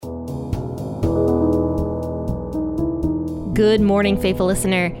Good morning, faithful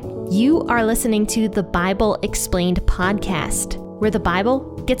listener. You are listening to the Bible Explained podcast, where the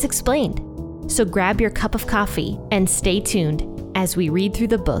Bible gets explained. So grab your cup of coffee and stay tuned as we read through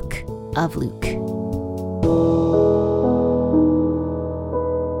the book of Luke.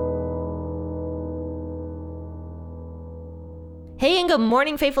 Hey, and good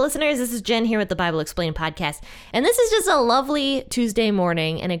morning, faithful listeners. This is Jen here with the Bible Explained podcast. And this is just a lovely Tuesday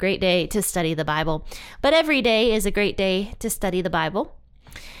morning and a great day to study the Bible. But every day is a great day to study the Bible.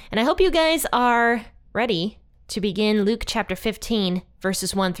 And I hope you guys are ready to begin Luke chapter 15,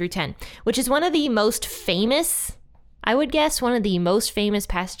 verses 1 through 10, which is one of the most famous, I would guess, one of the most famous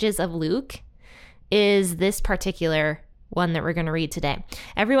passages of Luke is this particular one that we're going to read today.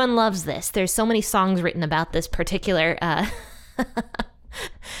 Everyone loves this. There's so many songs written about this particular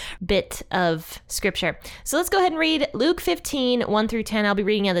bit of scripture. So let's go ahead and read Luke 15, 1 through 10. I'll be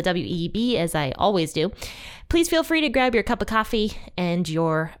reading out the WEB as I always do. Please feel free to grab your cup of coffee and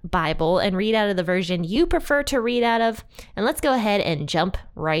your Bible and read out of the version you prefer to read out of. And let's go ahead and jump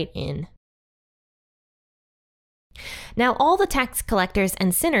right in. Now all the tax collectors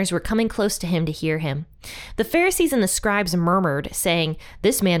and sinners were coming close to him to hear him. The Pharisees and the scribes murmured, saying,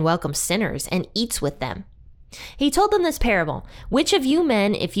 "This man welcomes sinners and eats with them." He told them this parable: "Which of you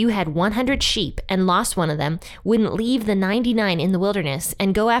men, if you had 100 sheep and lost one of them, wouldn't leave the 99 in the wilderness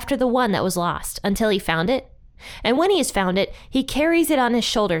and go after the one that was lost until he found it? And when he has found it, he carries it on his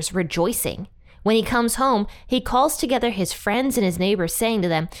shoulders, rejoicing. When he comes home, he calls together his friends and his neighbors, saying to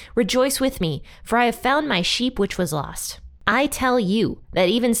them, 'Rejoice with me, for I have found my sheep which was lost.' I tell you that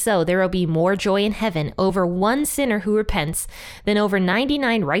even so there will be more joy in heaven over one sinner who repents than over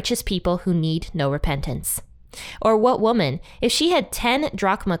 99 righteous people who need no repentance. Or what woman, if she had 10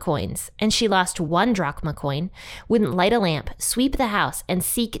 drachma coins and she lost 1 drachma coin, wouldn't light a lamp, sweep the house, and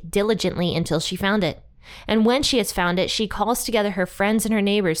seek diligently until she found it? And when she has found it, she calls together her friends and her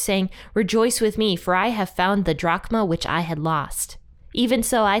neighbors, saying, 'Rejoice with me, for I have found the drachma which I had lost.' Even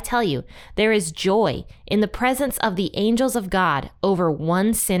so, I tell you, there is joy in the presence of the angels of God over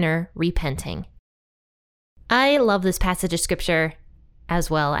one sinner repenting." I love this passage of scripture as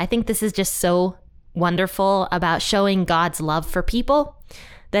well. I think this is just so wonderful about showing God's love for people,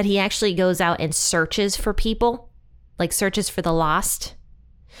 that he actually goes out and searches for people, like searches for the lost.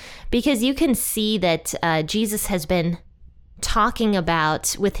 Because you can see that Jesus has been talking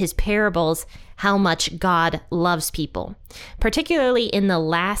about, with his parables, how much God loves people. Particularly in the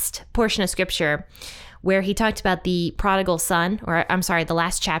last portion of scripture, where he talked about the prodigal son, the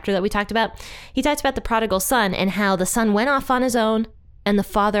last chapter that we talked about. He talked about the prodigal son and how the son went off on his own and the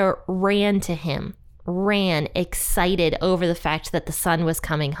father ran to him, ran excited over the fact that the son was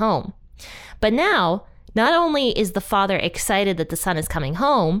coming home. But now, not only is the father excited that the son is coming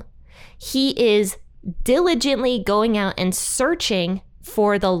home, he is diligently going out and searching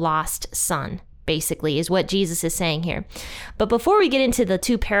for the lost son, basically, is what Jesus is saying here. But before we get into the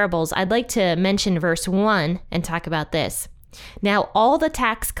two parables, I'd like to mention verse 1 and talk about this. Now, all the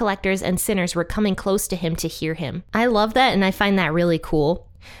tax collectors and sinners were coming close to him to hear him. I love that, and I find that really cool,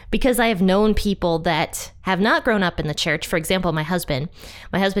 because I have known people that have not grown up in the church. For example, my husband.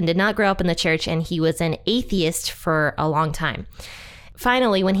 My husband did not grow up in the church, and he was an atheist for a long time.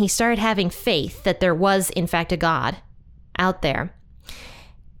 Finally, when he started having faith that there was, in fact, a God out there,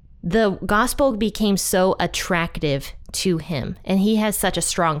 the gospel became so attractive to him, and he has such a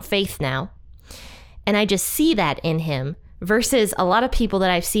strong faith now. And I just see that in him versus a lot of people that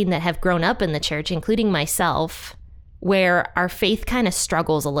I've seen that have grown up in the church, including myself, where our faith kind of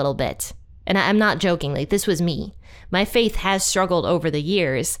struggles a little bit. And I'm not joking, like this was me. My faith has struggled over the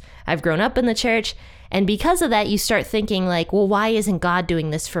years. I've grown up in the church, and because of that, you start thinking like, well, why isn't God doing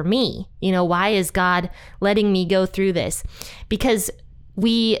this for me? You know, why is God letting me go through this? Because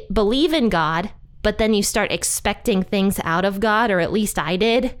we believe in God, but then you start expecting things out of God, or at least I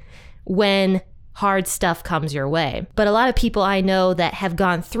did, when hard stuff comes your way. But a lot of people I know that have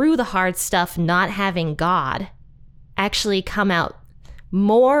gone through the hard stuff not having God actually come out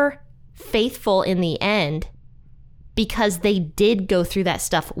more faithful in the end, because they did go through that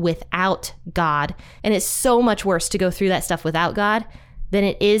stuff without God. And it's so much worse to go through that stuff without God than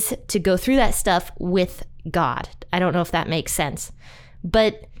it is to go through that stuff with God. I don't know if that makes sense.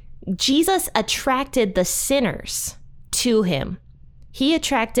 But Jesus attracted the sinners to him. He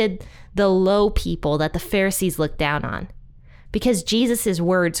attracted the low people that the Pharisees looked down on, because Jesus's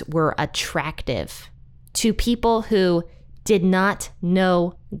words were attractive to people who did not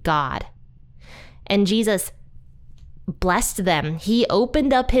know God. And Jesus blessed them. He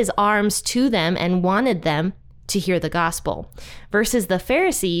opened up his arms to them and wanted them to hear the gospel, versus the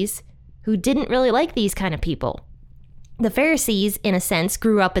Pharisees, who didn't really like these kind of people. The Pharisees, in a sense,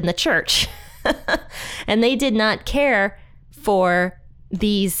 grew up in the church, and they did not care for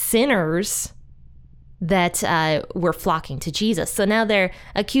these sinners that were flocking to Jesus. So now they're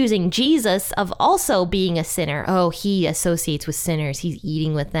accusing Jesus of also being a sinner. Oh, he associates with sinners. He's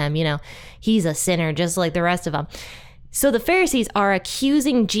eating with them. He's a sinner just like the rest of them. So the Pharisees are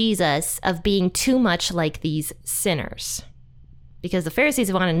accusing Jesus of being too much like these sinners, because the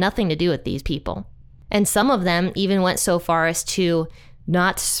Pharisees wanted nothing to do with these people. And some of them even went so far as to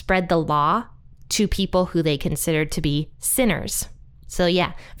not spread the law to people who they considered to be sinners. So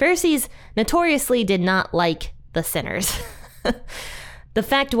yeah, Pharisees notoriously did not like the sinners. The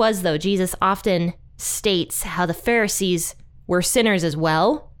fact was, though, Jesus often states how the Pharisees were sinners as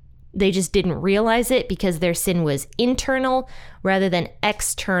well. They just didn't realize it because their sin was internal rather than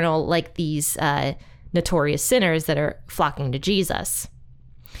external, like these notorious sinners that are flocking to Jesus.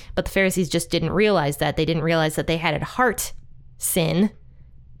 But the Pharisees just didn't realize that. They didn't realize that they had a heart sin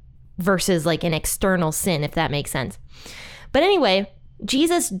versus like an external sin, if that makes sense. But anyway,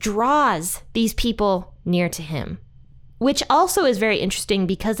 Jesus draws these people near to him, which also is very interesting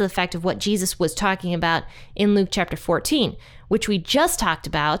because of the fact of what Jesus was talking about in Luke chapter 14, which we just talked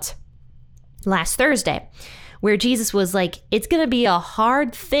about last Thursday, where Jesus was like, it's going to be a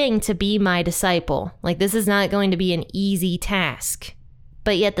hard thing to be my disciple. Like, this is not going to be an easy task.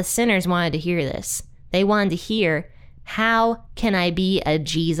 But yet the sinners wanted to hear this. They wanted to hear, how can I be a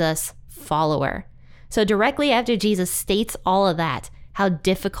Jesus follower? So directly after Jesus states all of that, how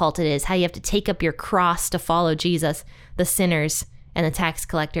difficult it is, how you have to take up your cross to follow Jesus, the sinners and the tax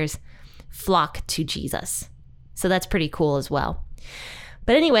collectors flock to Jesus. So that's pretty cool as well.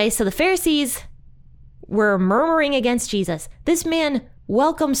 But anyway, so the Pharisees were murmuring against Jesus. This man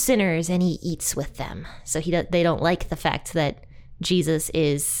welcomes sinners and he eats with them. So they don't like the fact that Jesus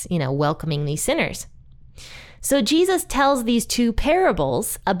is, welcoming these sinners. So Jesus tells these two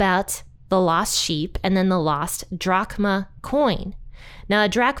parables about the lost sheep and then the lost drachma coin. Now, a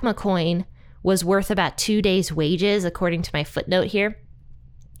drachma coin was worth about 2 days' wages, according to my footnote here.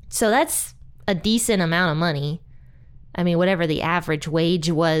 So that's a decent amount of money. I mean, whatever the average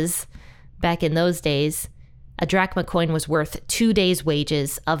wage was back in those days, a drachma coin was worth 2 days'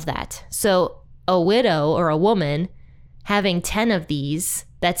 wages of that. So a widow or a woman having 10 of these,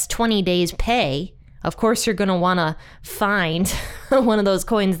 that's 20 days' pay. Of course, you're going to want to find one of those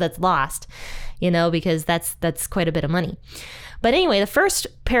coins that's lost, because that's quite a bit of money. But anyway, the first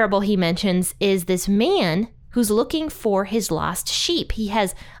parable he mentions is this man who's looking for his lost sheep. He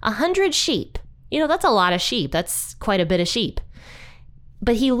has 100 sheep. That's a lot of sheep. That's quite a bit of sheep.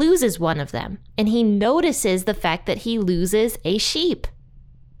 But he loses one of them, and he notices the fact that he loses a sheep.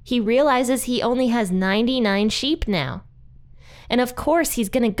 He realizes he only has 99 sheep now. And of course, he's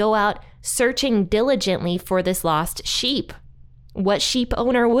going to go out searching diligently for this lost sheep. What sheep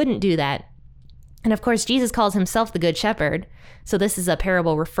owner wouldn't do that? And of course, Jesus calls himself the Good Shepherd. So this is a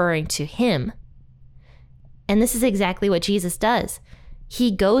parable referring to him. And this is exactly what Jesus does.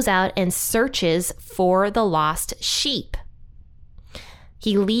 He goes out and searches for the lost sheep.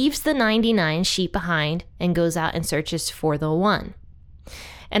 He leaves the 99 sheep behind and goes out and searches for the one.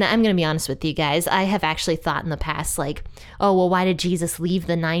 And I'm going to be honest with you guys. I have actually thought in the past, like, oh, well, why did Jesus leave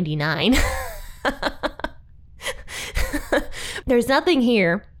the 99? There's nothing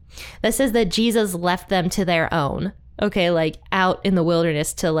here that says that Jesus left them to their own. Okay, like out in the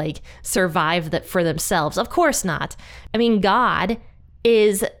wilderness to like survive that for themselves. Of course not. I mean, God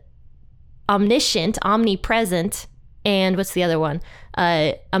is omniscient, omnipresent, and what's the other one?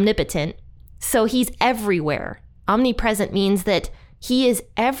 Omnipotent. So he's everywhere. Omnipresent means that he is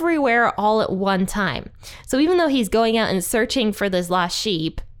everywhere all at one time. So even though he's going out and searching for this lost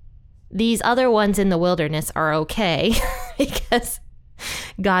sheep, these other ones in the wilderness are okay because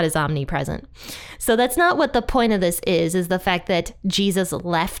God is omnipresent. So that's not what the point of this is the fact that Jesus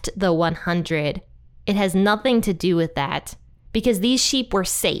left the 100. It has nothing to do with that because these sheep were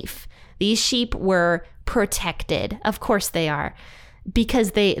safe. These sheep were protected. Of course they are,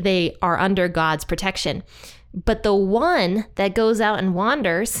 because they are under God's protection. But the one that goes out and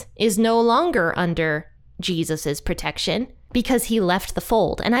wanders is no longer under Jesus's protection because he left the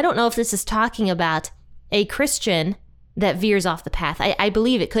fold. And I don't know if this is talking about a Christian that veers off the path. I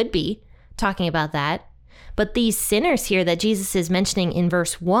believe it could be talking about that. But these sinners here that Jesus is mentioning in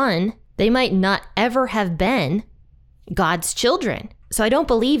verse 1, they might not ever have been God's children. So I don't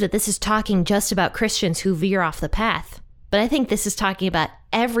believe that this is talking just about Christians who veer off the path. But I think this is talking about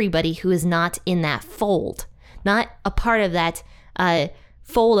everybody who is not in that fold, not a part of that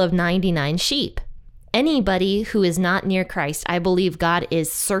fold of 99 sheep. anybody who is not near Christ, I believe God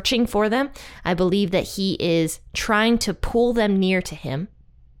is searching for them. I believe that he is trying to pull them near to him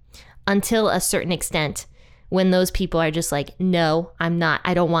until a certain extent when those people are just like, no, I'm not.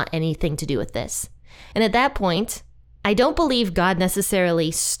 I don't want anything to do with this. And at that point, I don't believe God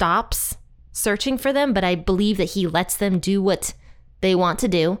necessarily stops searching for them, but I believe that he lets them do what they want to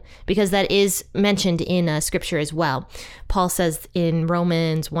do, because that is mentioned in scripture as well. Paul says in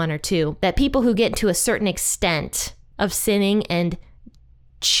Romans 1 or 2 that people who get to a certain extent of sinning and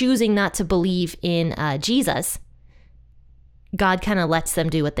choosing not to believe in Jesus, God kind of lets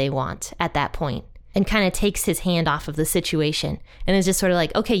them do what they want at that point and kind of takes his hand off of the situation and is just sort of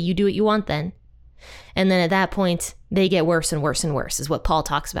like, okay, you do what you want then. And then at that point, they get worse and worse and worse, is what Paul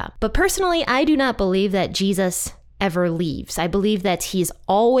talks about. But personally, I do not believe that Jesus ever leaves. I believe that he's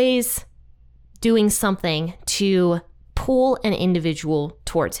always doing something to pull an individual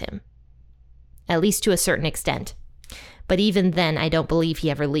towards him, at least to a certain extent. But even then, I don't believe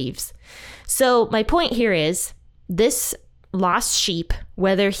he ever leaves. So my point here is this lost sheep,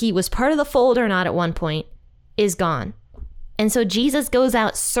 whether he was part of the fold or not at one point, is gone. And so Jesus goes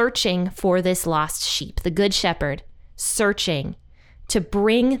out searching for this lost sheep, the good shepherd, searching to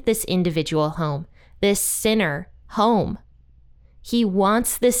bring this individual home, this sinner home. He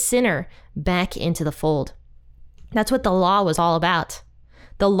wants this sinner back into the fold. That's what the law was all about.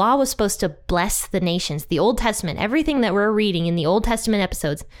 The law was supposed to bless the nations. The Old Testament, everything that we're reading in the Old Testament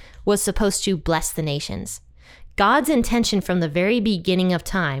episodes was supposed to bless the nations. God's intention from the very beginning of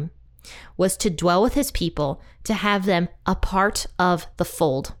time was to dwell with his people, to have them a part of the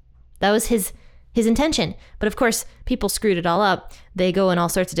fold. That was his intention. But of course, people screwed it all up. They go in all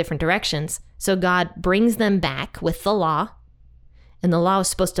sorts of different directions. So God brings them back with the law. And the law was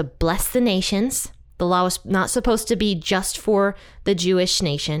supposed to bless the nations. The law was not supposed to be just for the Jewish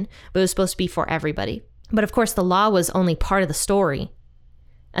nation, but it was supposed to be for everybody. But of course, the law was only part of the story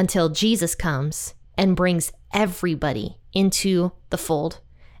until Jesus comes and brings everybody into the fold.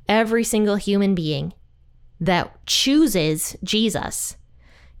 Every single human being that chooses Jesus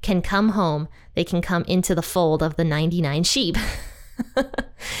can come home. They can come into the fold of the 99 sheep.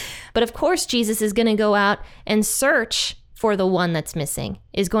 But of course, Jesus is going to go out and search for the one that's missing,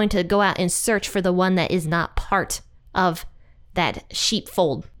 is going to go out and search for the one that is not part of that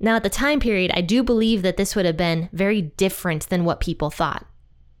sheepfold. Now, at the time period, I do believe that this would have been very different than what people thought.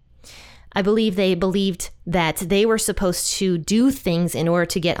 I believe they believed that they were supposed to do things in order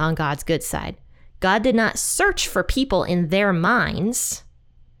to get on God's good side. God did not search for people in their minds.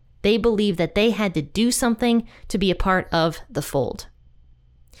 They believed that they had to do something to be a part of the fold.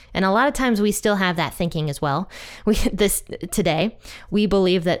 And a lot of times we still have that thinking as well. Today, we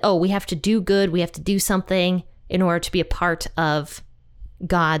believe that, we have to do good. We have to do something in order to be a part of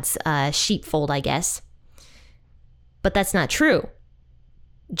God's sheepfold, I guess. But that's not true.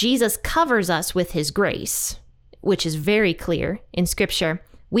 Jesus covers us with his grace, which is very clear in scripture.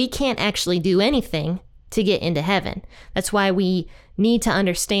 We can't actually do anything to get into heaven. That's why we need to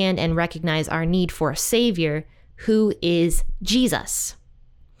understand and recognize our need for a savior who is Jesus.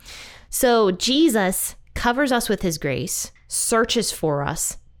 So Jesus covers us with his grace, searches for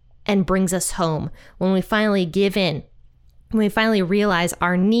us, and brings us home when we finally give in, when we finally realize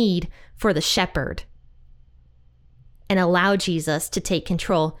our need for the shepherd and allow Jesus to take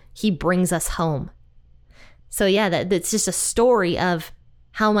control. He brings us home. So yeah, that's just a story of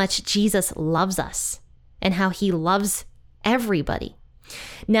how much Jesus loves us and how he loves everybody.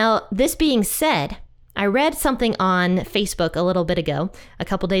 Now, this being said, I read something on Facebook a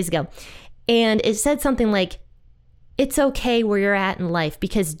couple days ago, and it said something like, it's okay where you're at in life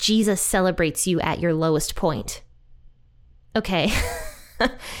because Jesus celebrates you at your lowest point. Okay.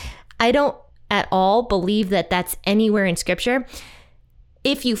 I don't at all believe that that's anywhere in scripture.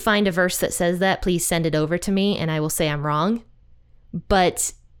 If you find a verse that says that, please send it over to me and I will say I'm wrong.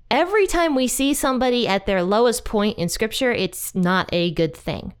 But every time we see somebody at their lowest point in scripture, it's not a good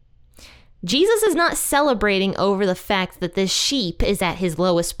thing. Jesus is not celebrating over the fact that this sheep is at his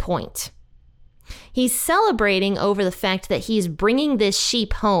lowest point. He's celebrating over the fact that he's bringing this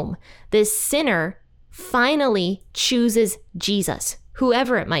sheep home. This sinner finally chooses Jesus,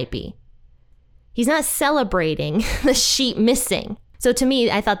 whoever it might be. He's not celebrating the sheep missing. So to me,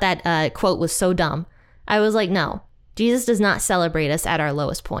 I thought that quote was so dumb. I was like, no, Jesus does not celebrate us at our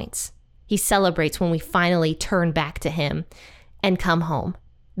lowest points. He celebrates when we finally turn back to him and come home.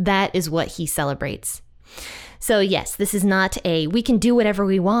 That is what he celebrates. So yes, this is not a we can do whatever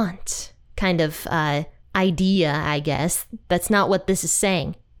we want kind of idea, I guess. That's not what this is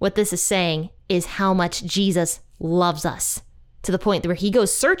saying. What this is saying is how much Jesus loves us to the point where he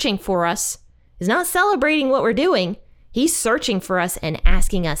goes searching for us He's not celebrating what we're doing. He's searching for us and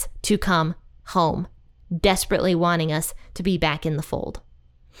asking us to come home, desperately wanting us to be back in the fold.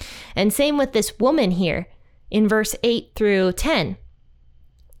 And same with this woman here in verse 8 through 10.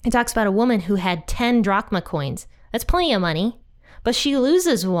 It talks about a woman who had 10 drachma coins. That's plenty of money, but she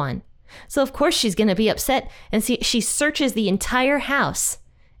loses one. So of course she's going to be upset, and she searches the entire house,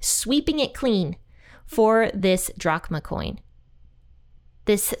 sweeping it clean for this drachma coin,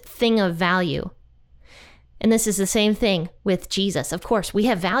 this thing of value. And this is the same thing with Jesus. Of course, we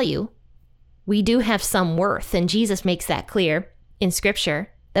have value. We do have some worth, and Jesus makes that clear in Scripture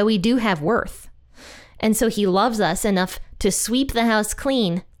that we do have worth. And so he loves us enough to sweep the house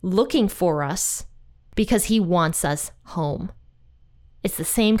clean, looking for us, because he wants us home. It's the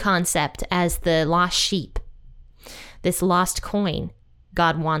same concept as the lost sheep. This lost coin,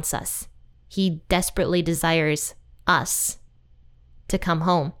 God wants us. He desperately desires us to come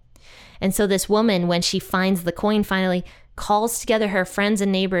home. And so this woman, when she finds the coin finally, calls together her friends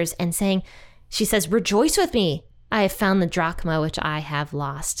and neighbors and she says, "Rejoice with me. I have found the drachma which I have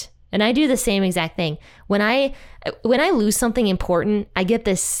lost." And I do the same exact thing. When I lose something important, I get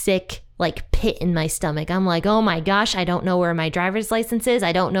this sick pit in my stomach. I'm like, oh my gosh, I don't know where my driver's license is.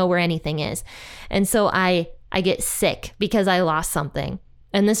 I don't know where anything is. And so I get sick because I lost something.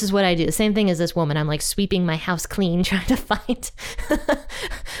 And this is what I do. The same thing as this woman. I'm like sweeping my house clean, trying to find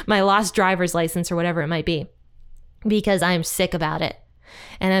my lost driver's license or whatever it might be, because I'm sick about it.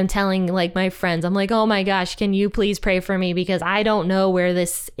 And I'm telling my friends, I'm like, oh my gosh, can you please pray for me? Because I don't know where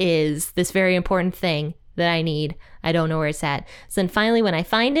this is, this very important thing that I need. I don't know where it's at. So then finally, when I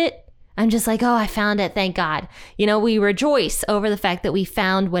find it, I'm just like, oh, I found it. Thank God. We rejoice over the fact that we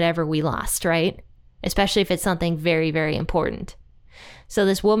found whatever we lost, right? Especially if it's something very, very important. So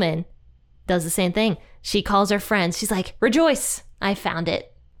this woman does the same thing. She calls her friends. She's like, rejoice, I found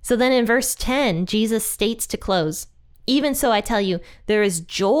it. So then in verse 10, Jesus states to close, "Even so, I tell you, there is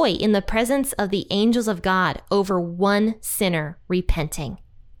joy in the presence of the angels of God over one sinner repenting."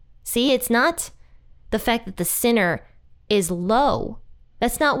 See, it's not the fact that the sinner is low.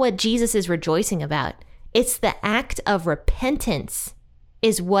 That's not what Jesus is rejoicing about. It's the act of repentance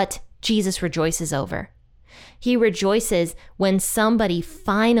is what Jesus rejoices over. He rejoices when somebody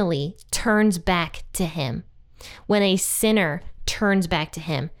finally turns back to him, when a sinner turns back to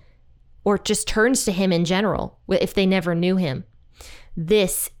him, or just turns to him in general, if they never knew him.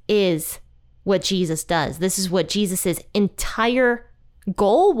 This is what Jesus does. This is what Jesus's entire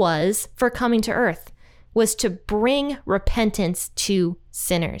goal was for coming to earth, was to bring repentance to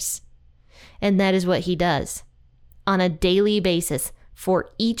sinners. And that is what he does on a daily basis for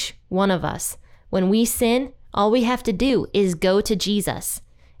each one of us. When we sin, all we have to do is go to Jesus,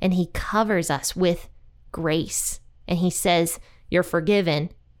 and he covers us with grace. And he says, "You're forgiven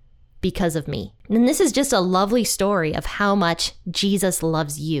because of me." And this is just a lovely story of how much Jesus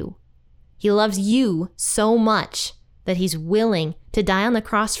loves you. He loves you so much that he's willing to die on the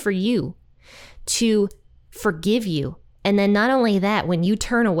cross for you, to forgive you. And then not only that, when you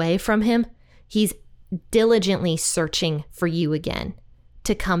turn away from him, he's diligently searching for you again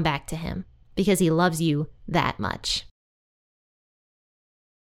to come back to him, because he loves you that much.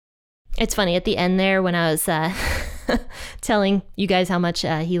 It's funny, at the end there, when I was telling you guys how much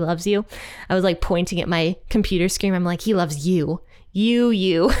he loves you, I was pointing at my computer screen. I'm like, he loves you.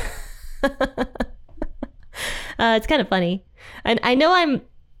 You. It's kind of funny. And I know I'm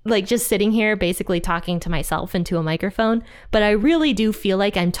just sitting here basically talking to myself into a microphone, but I really do feel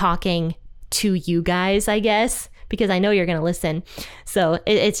like I'm talking to you guys, I guess, because I know you're going to listen. So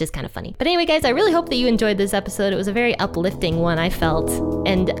it's just kind of funny. But anyway, guys, I really hope that you enjoyed this episode. It was a very uplifting one, I felt.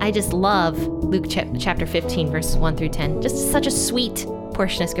 And I just love Luke chapter 15, verses 1 through 10. Just such a sweet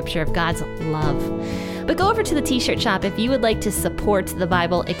portion of scripture of God's love. But go over to the t-shirt shop if you would like to support the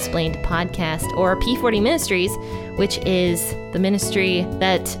Bible Explained podcast, or P40 Ministries, which is the ministry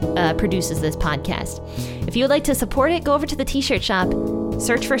that produces this podcast. If you would like to support it, go over to the t-shirt shop,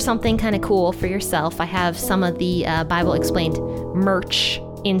 search for something kind of cool for yourself. I have some of the Bible Explained merch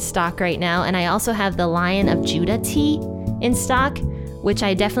in stock right now, and I also have the Lion of Judah tee in stock, which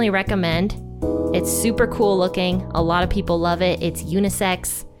I definitely recommend. It's super cool looking. A lot of people love it. It's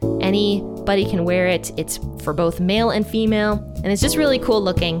unisex. Anybody can wear it. It's for both male and female, and it's just really cool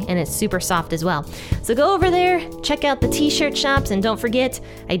looking, and it's super soft as well. So go over there, check out the t-shirt shops, and don't forget,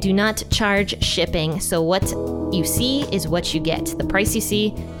 I do not charge shipping. So what you see is what you get. The price you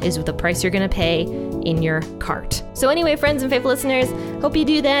see is the price you're going to pay in your cart. So anyway, friends and faithful listeners, hope you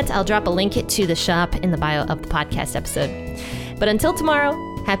do that. I'll drop a link to the shop in the bio of the podcast episode. But until tomorrow,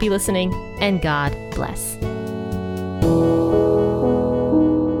 happy listening, and God bless.